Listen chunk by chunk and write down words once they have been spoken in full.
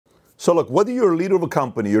So look, whether you're a leader of a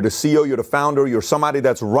company, you're the CEO, you're the founder, you're somebody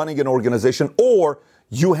that's running an organization, or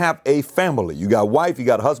you have a family, you got a wife, you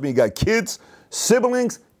got a husband, you got kids,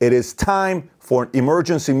 siblings, it is time for an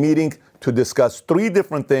emergency meeting to discuss 3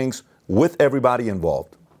 different things with everybody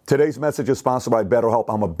involved. Today's message is sponsored by BetterHelp.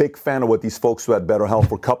 I'm a big fan of what these folks do at BetterHelp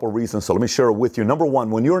for a couple of reasons, so let me share it with you. Number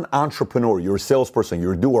one, when you're an entrepreneur, you're a salesperson,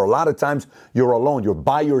 you're a doer, a lot of times you're alone, you're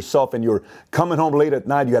by yourself, and you're coming home late at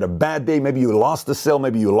night, you had a bad day, maybe you lost the sale,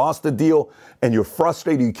 maybe you lost the deal, and you're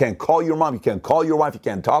frustrated, you can't call your mom, you can't call your wife, you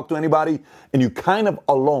can't talk to anybody, and you're kind of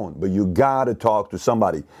alone, but you gotta talk to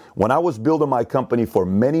somebody. When I was building my company for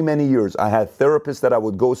many, many years, I had therapists that I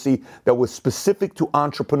would go see that was specific to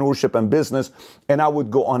entrepreneurship and business, and I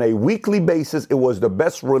would go on a weekly basis. It was the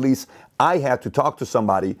best release I had to talk to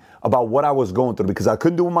somebody about what I was going through because I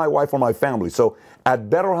couldn't do it with my wife or my family. So at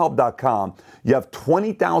BetterHelp.com, you have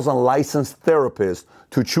 20,000 licensed therapists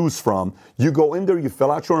to choose from. You go in there, you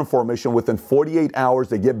fill out your information. Within 48 hours,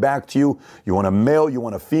 they get back to you. You want a male, you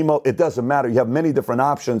want a female, it doesn't matter. You have many different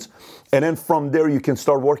options. And then from there, you can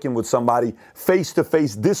start working with somebody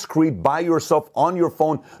face-to-face, discreet, by yourself, on your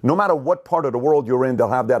phone. No matter what part of the world you're in, they'll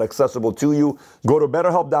have that accessible to you. Go to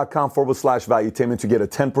BetterHelp.com/Valuetainment to get a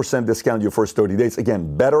 10% discount your first 30 days.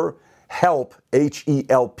 Again, BetterHelp,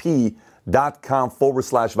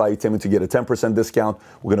 HELP.com/Valuetainment to get a 10% discount.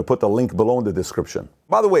 We're going to put the link below in the description.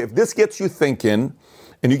 By the way, if this gets you thinking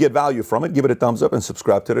and you get value from it, give it a thumbs up and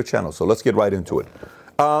subscribe to the channel. So let's get right into it.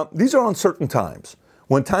 These are uncertain times.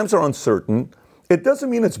 When times are uncertain, it doesn't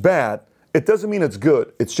mean it's bad. It doesn't mean it's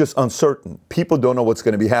good. It's just uncertain. People don't know what's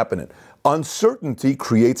going to be happening. Uncertainty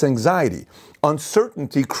creates anxiety.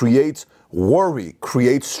 Uncertainty creates worry,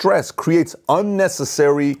 creates stress, creates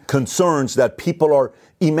unnecessary concerns that people are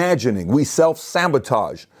imagining. We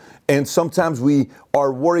self-sabotage. And sometimes we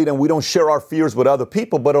are worried and we don't share our fears with other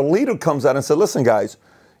people. But a leader comes out and says, listen, guys,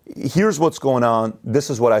 here's what's going on. This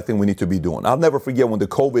is what I think we need to be doing. I'll never forget when the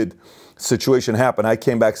COVID situation happened. I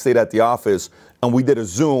came back, stayed at the office, and we did a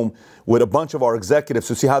Zoom with a bunch of our executives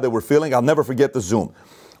to see how they were feeling. I'll never forget the Zoom.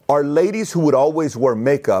 Our ladies who would always wear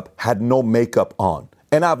makeup had no makeup on.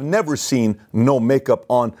 And I've never seen no makeup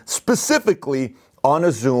on, specifically on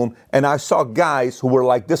a Zoom. And I saw guys who were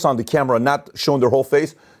like this on the camera, not showing their whole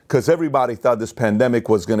face, because everybody thought this pandemic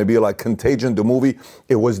was going to be like Contagion, the movie.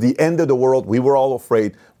 It was the end of the world. We were all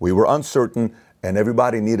afraid. We were uncertain. And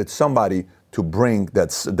everybody needed somebody to bring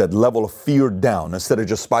that level of fear down instead of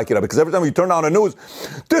just spike it up. Because every time you turn on the news,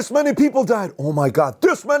 this many people died. Oh my God,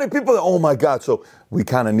 this many people. Oh my God. So we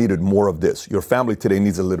kind of needed more of this. Your family today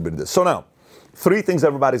needs a little bit of this. So now, 3 things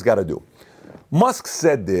everybody's got to do. Musk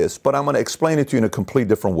said this, but I'm going to explain it to you in a complete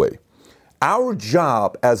different way. Our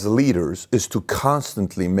job as leaders is to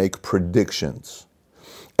constantly make predictions.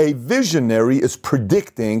 A visionary is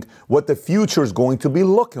predicting what the future is going to be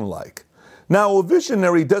looking like. Now, a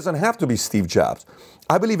visionary doesn't have to be Steve Jobs.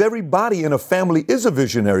 I believe everybody in a family is a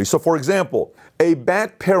visionary. So, for example, a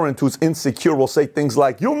bad parent who's insecure will say things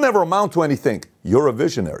like, you'll never amount to anything. You're a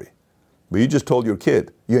visionary. But you just told your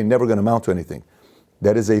kid, you ain't never going to amount to anything.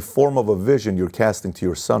 That is a form of a vision you're casting to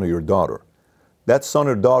your son or your daughter. That son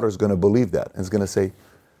or daughter is going to believe that and is going to say,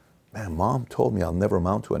 man, mom told me I'll never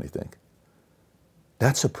amount to anything.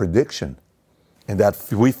 That's a prediction. And that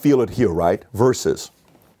we feel it here, right? Versus,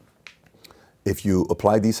 if you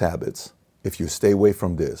apply these habits, if you stay away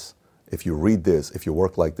from this, if you read this, if you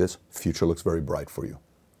work like this, future looks very bright for you.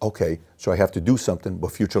 Okay, so I have to do something,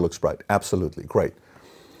 but future looks bright. Absolutely, great.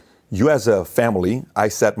 You as a family, I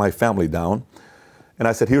sat my family down and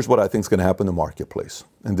I said, here's what I think is going to happen in the marketplace.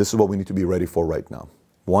 And this is what we need to be ready for right now.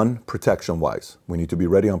 1, protection-wise. We need to be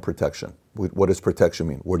ready on protection. What does protection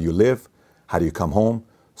mean? Where do you live? How do you come home?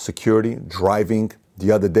 Security, driving.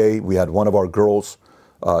 The other day, we had one of our girls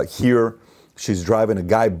here. She's driving. A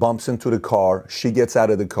guy bumps into the car. She gets out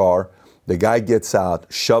of the car. The guy gets out,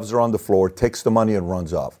 shoves her on the floor, takes the money and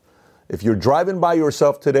runs off. If you're driving by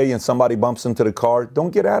yourself today and somebody bumps into the car,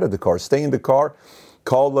 don't get out of the car. Stay in the car.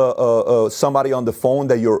 Call somebody on the phone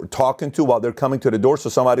that you're talking to while they're coming to the door so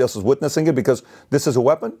somebody else is witnessing it because this is a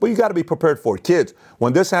weapon. But you got to be prepared for it. Kids,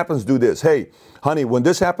 when this happens, do this. Hey, honey, when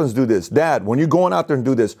this happens, do this. Dad, when you're going out there and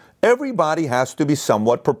do this. Everybody has to be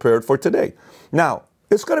somewhat prepared for today. Now,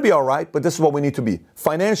 it's going to be all right, but this is what we need to be.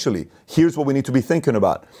 Financially, here's what we need to be thinking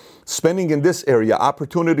about. Spending in this area,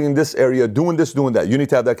 opportunity in this area, doing this, doing that. You need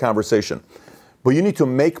to have that conversation. But you need to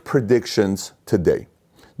make predictions today.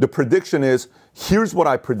 The prediction is, here's what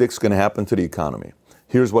I predict is going to happen to the economy.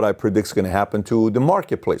 Here's what I predict is going to happen to the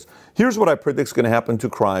marketplace. Here's what I predict is going to happen to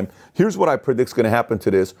crime. Here's what I predict is going to happen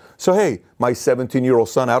to this. So, hey, my 17-year-old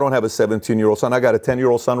son, I don't have a 17-year-old son. I got a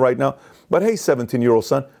 10-year-old son right now. But hey, 17-year-old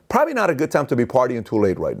son, probably not a good time to be partying too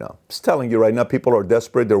late right now. Just telling you right now, people are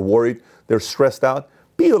desperate. They're worried. They're stressed out.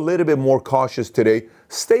 Be a little bit more cautious today.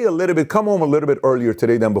 Stay a little bit, come home a little bit earlier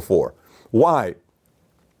today than before. Why?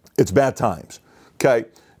 It's bad times. Okay?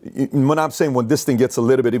 When I'm saying when this thing gets a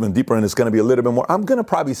little bit even deeper and it's going to be a little bit more, I'm going to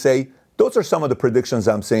probably say those are some of the predictions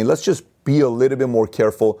I'm saying. Let's just be a little bit more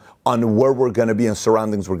careful on where we're going to be and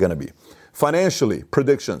surroundings we're going to be. Financially,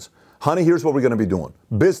 predictions. Honey, here's what we're going to be doing.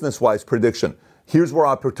 Business-wise, prediction. Here's where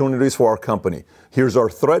opportunities for our company. Here's our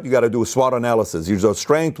threat. You got to do a SWOT analysis. Here's our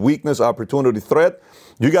strength, weakness, opportunity, threat.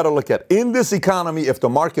 You got to look at in this economy, if the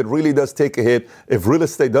market really does take a hit, if real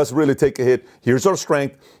estate does really take a hit, here's our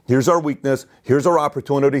strength, here's our weakness, here's our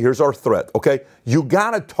opportunity, here's our threat, okay? You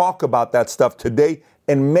got to talk about that stuff today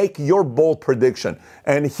and make your bold prediction.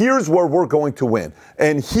 And here's where we're going to win.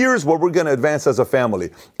 And here's where we're going to advance as a family.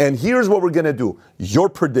 And here's what we're going to do. Your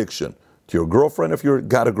prediction. To your girlfriend if you've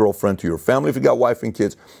got a girlfriend, to your family if you got wife and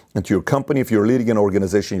kids, and to your company if you're leading an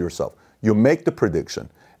organization yourself. You make the prediction.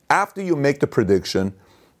 After you make the prediction,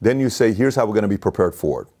 then you say, here's how we're going to be prepared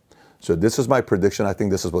for it. So this is my prediction. I think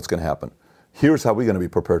this is what's going to happen. Here's how we're going to be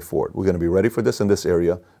prepared for it. We're going to be ready for this in this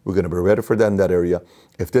area. We're going to be ready for that in that area.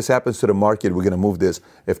 If this happens to the market, we're going to move this.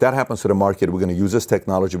 If that happens to the market, we're going to use this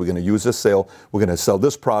technology. We're going to use this sale. We're going to sell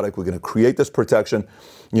this product. We're going to create this protection.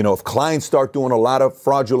 You know, if clients start doing a lot of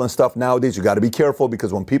fraudulent stuff nowadays, you got to be careful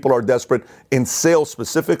because when people are desperate, in sales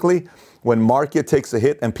specifically, when market takes a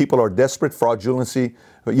hit and people are desperate, fraudulent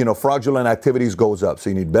activities goes up. So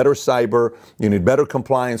you need better cyber. You need better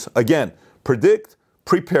compliance. Again, predict,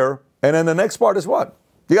 prepare. And then the next part is what?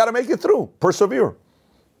 You got to make it through. Persevere.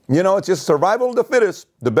 You know, it's just survival of the fittest.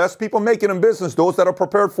 The best people make it in business, those that are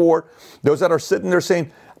prepared for it, those that are sitting there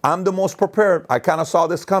saying, I'm the most prepared. I kind of saw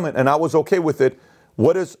this coming and I was okay with it.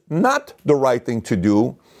 What is not the right thing to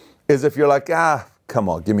do is if you're like, come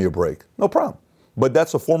on, give me a break. No problem. But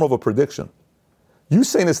that's a form of a prediction. You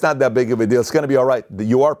saying it's not that big of a deal. It's going to be all right.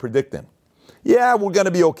 You are predicting. Yeah, we're going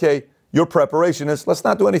to be okay. Your preparation is, let's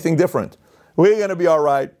not do anything different. We're going to be all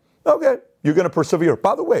right. Okay, you're going to persevere.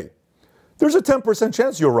 By the way, there's a 10%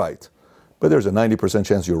 chance you're right, but there's a 90%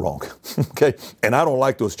 chance you're wrong. Okay, and I don't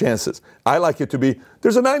like those chances. I like it to be,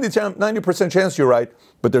 there's a 90% chance you're right,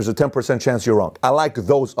 but there's a 10% chance you're wrong. I like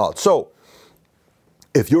those odds. So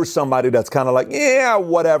if you're somebody that's kind of like, yeah,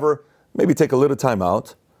 whatever, maybe take a little time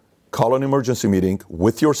out, call an emergency meeting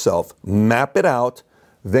with yourself, map it out,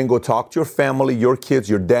 then go talk to your family, your kids,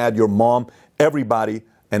 your dad, your mom, everybody,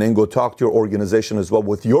 and then go talk to your organization as well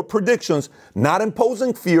with your predictions, not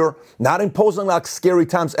imposing fear, not imposing like scary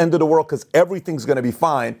times, end of the world, because everything's going to be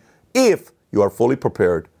fine if you are fully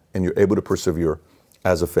prepared and you're able to persevere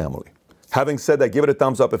as a family. Having said that, give it a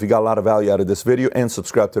thumbs up if you got a lot of value out of this video and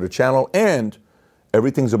subscribe to the channel. And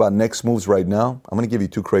everything's about next moves right now. I'm going to give you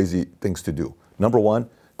 2 crazy things to do. Number 1,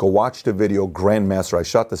 go watch the video Grandmaster. I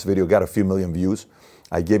shot this video, got a few million views.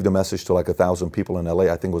 I gave the message to like 1,000 people in LA.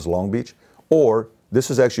 I think it was Long Beach. Or this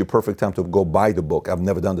is actually a perfect time to go buy the book. I've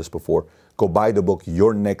never done this before. Go buy the book,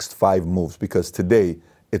 Your Next 5 Moves, because today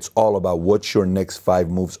it's all about what your next 5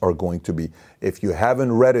 moves are going to be. If you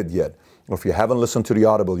haven't read it yet, or if you haven't listened to the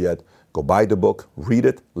Audible yet, go buy the book, read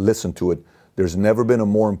it, listen to it. There's never been a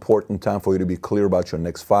more important time for you to be clear about your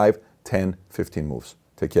next 5, 10, 15 moves.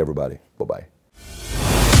 Take care, everybody. Bye-bye.